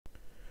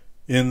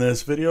In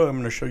this video, I'm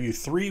going to show you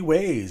 3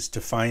 ways to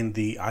find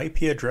the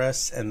IP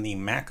address and the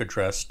MAC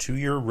address to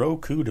your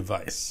Roku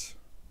device.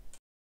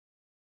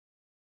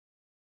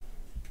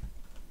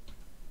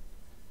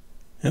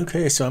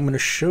 Okay, so I'm going to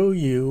show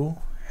you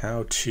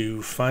how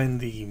to find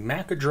the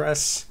MAC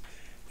address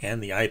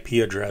and the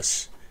IP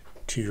address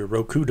to your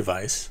Roku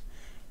device.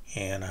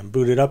 And I'm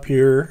booted up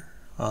here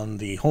on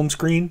the home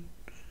screen.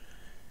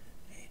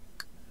 I'm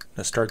going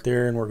to start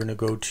there, and we're going to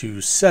go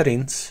to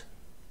Settings.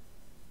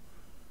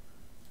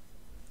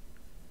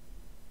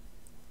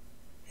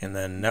 And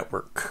then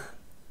Network.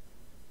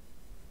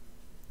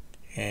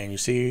 And you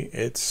see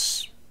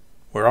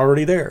we're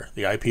already there.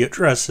 The IP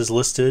address is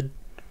listed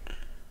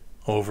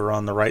over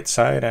on the right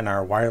side, and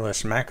our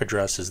wireless MAC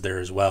address is there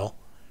as well.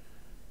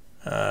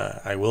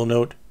 I will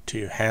note,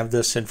 to have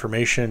this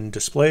information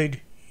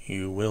displayed,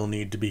 you will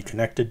need to be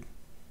connected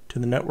to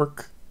the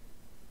network.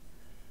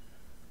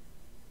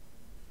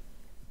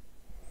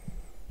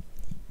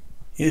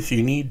 If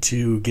you need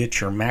to get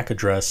your MAC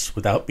address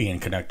without being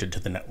connected to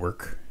the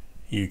network,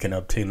 you can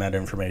obtain that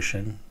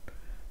information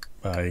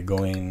by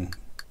going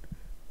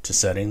to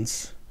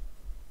Settings.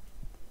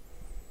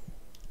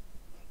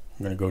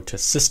 I'm going to go to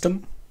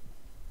System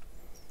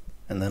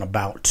and then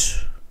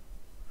About.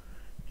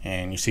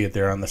 And you see it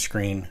there on the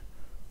screen,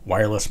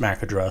 wireless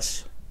MAC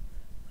address.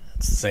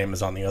 It's the same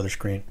as on the other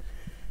screen.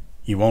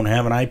 You won't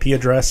have an IP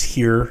address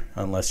here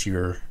unless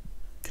you're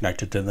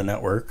connected to the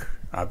network.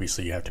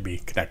 Obviously, you have to be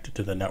connected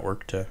to the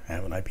network to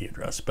have an IP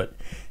address, but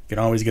you can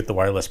always get the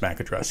wireless MAC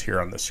address here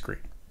on this screen.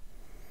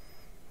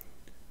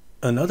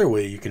 Another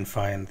way you can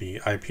find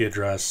the IP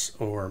address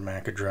or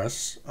MAC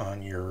address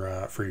on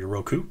your for your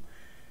Roku,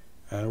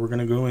 we're going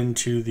to go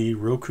into the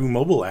Roku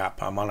mobile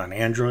app. I'm on an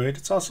Android.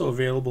 It's also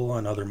available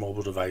on other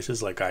mobile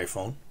devices like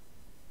iPhone.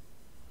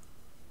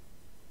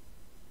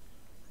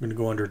 I'm going to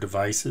go under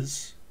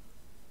Devices.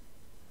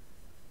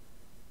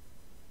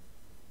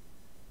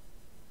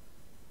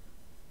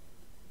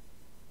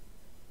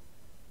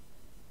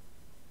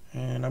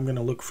 And I'm going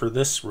to look for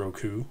this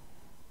Roku.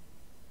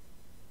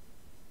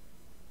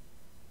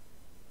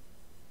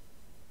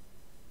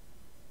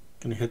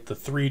 Going to hit the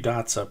 3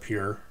 dots up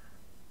here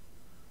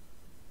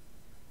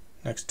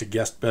next to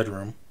Guest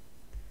Bedroom.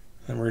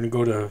 Then we're going to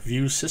go to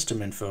View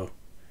System Info.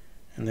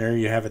 And there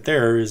you have it.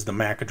 There is the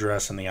MAC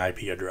address and the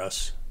IP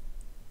address.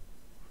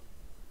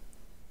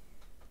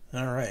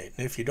 Alright,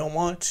 if you don't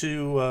want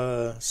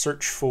to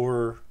search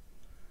for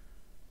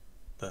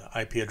the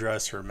IP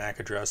address or MAC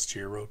address to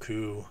your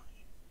Roku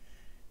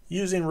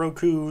using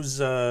Roku's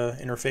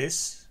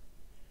interface,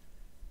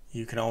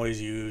 you can always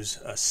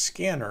use a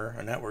scanner,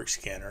 a network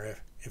scanner.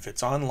 If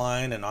it's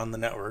online and on the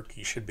network,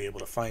 you should be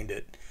able to find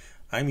it.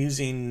 I'm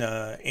using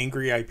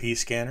Angry IP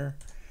Scanner.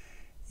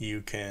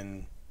 You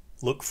can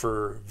look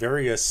for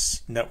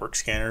various network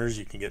scanners.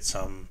 You can get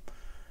some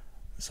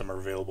are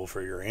available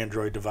for your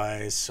Android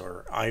device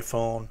or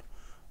iPhone,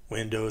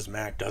 Windows,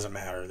 Mac, doesn't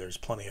matter. There's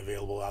plenty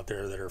available out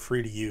there that are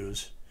free to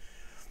use.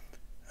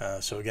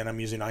 So again, I'm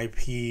using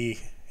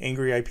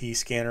Angry IP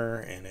Scanner,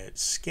 and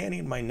it's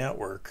scanning my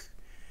network,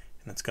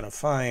 and it's going to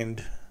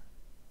find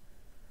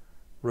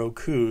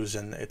Roku's,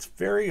 and it's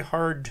very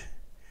hard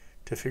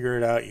to figure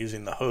it out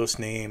using the host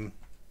name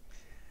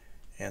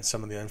and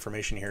some of the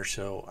information here.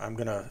 So I'm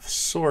going to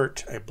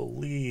sort, I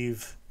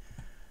believe,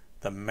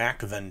 the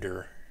MAC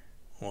vendor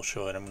will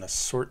show it. I'm going to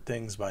sort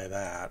things by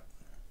that.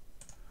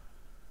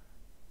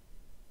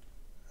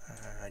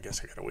 I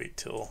guess I got to wait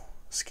till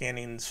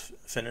scanning's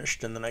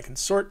finished, and then I can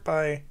sort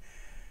by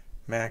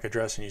MAC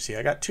address. And you see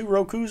I got 2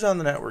 Roku's on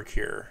the network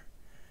here,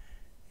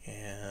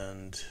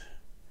 and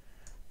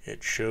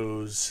it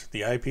shows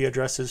the IP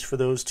addresses for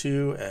those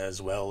 2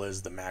 as well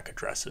as the MAC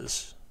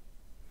addresses.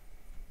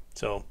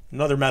 So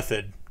another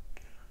method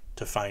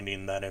to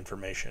finding that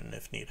information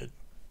if needed.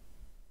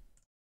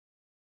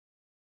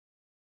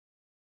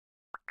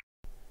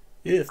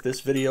 If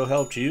this video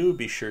helped you,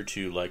 be sure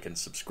to like and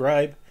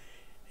subscribe.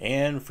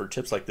 And for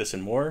tips like this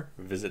and more,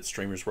 visit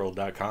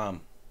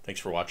streamersworld.com. Thanks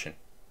for watching.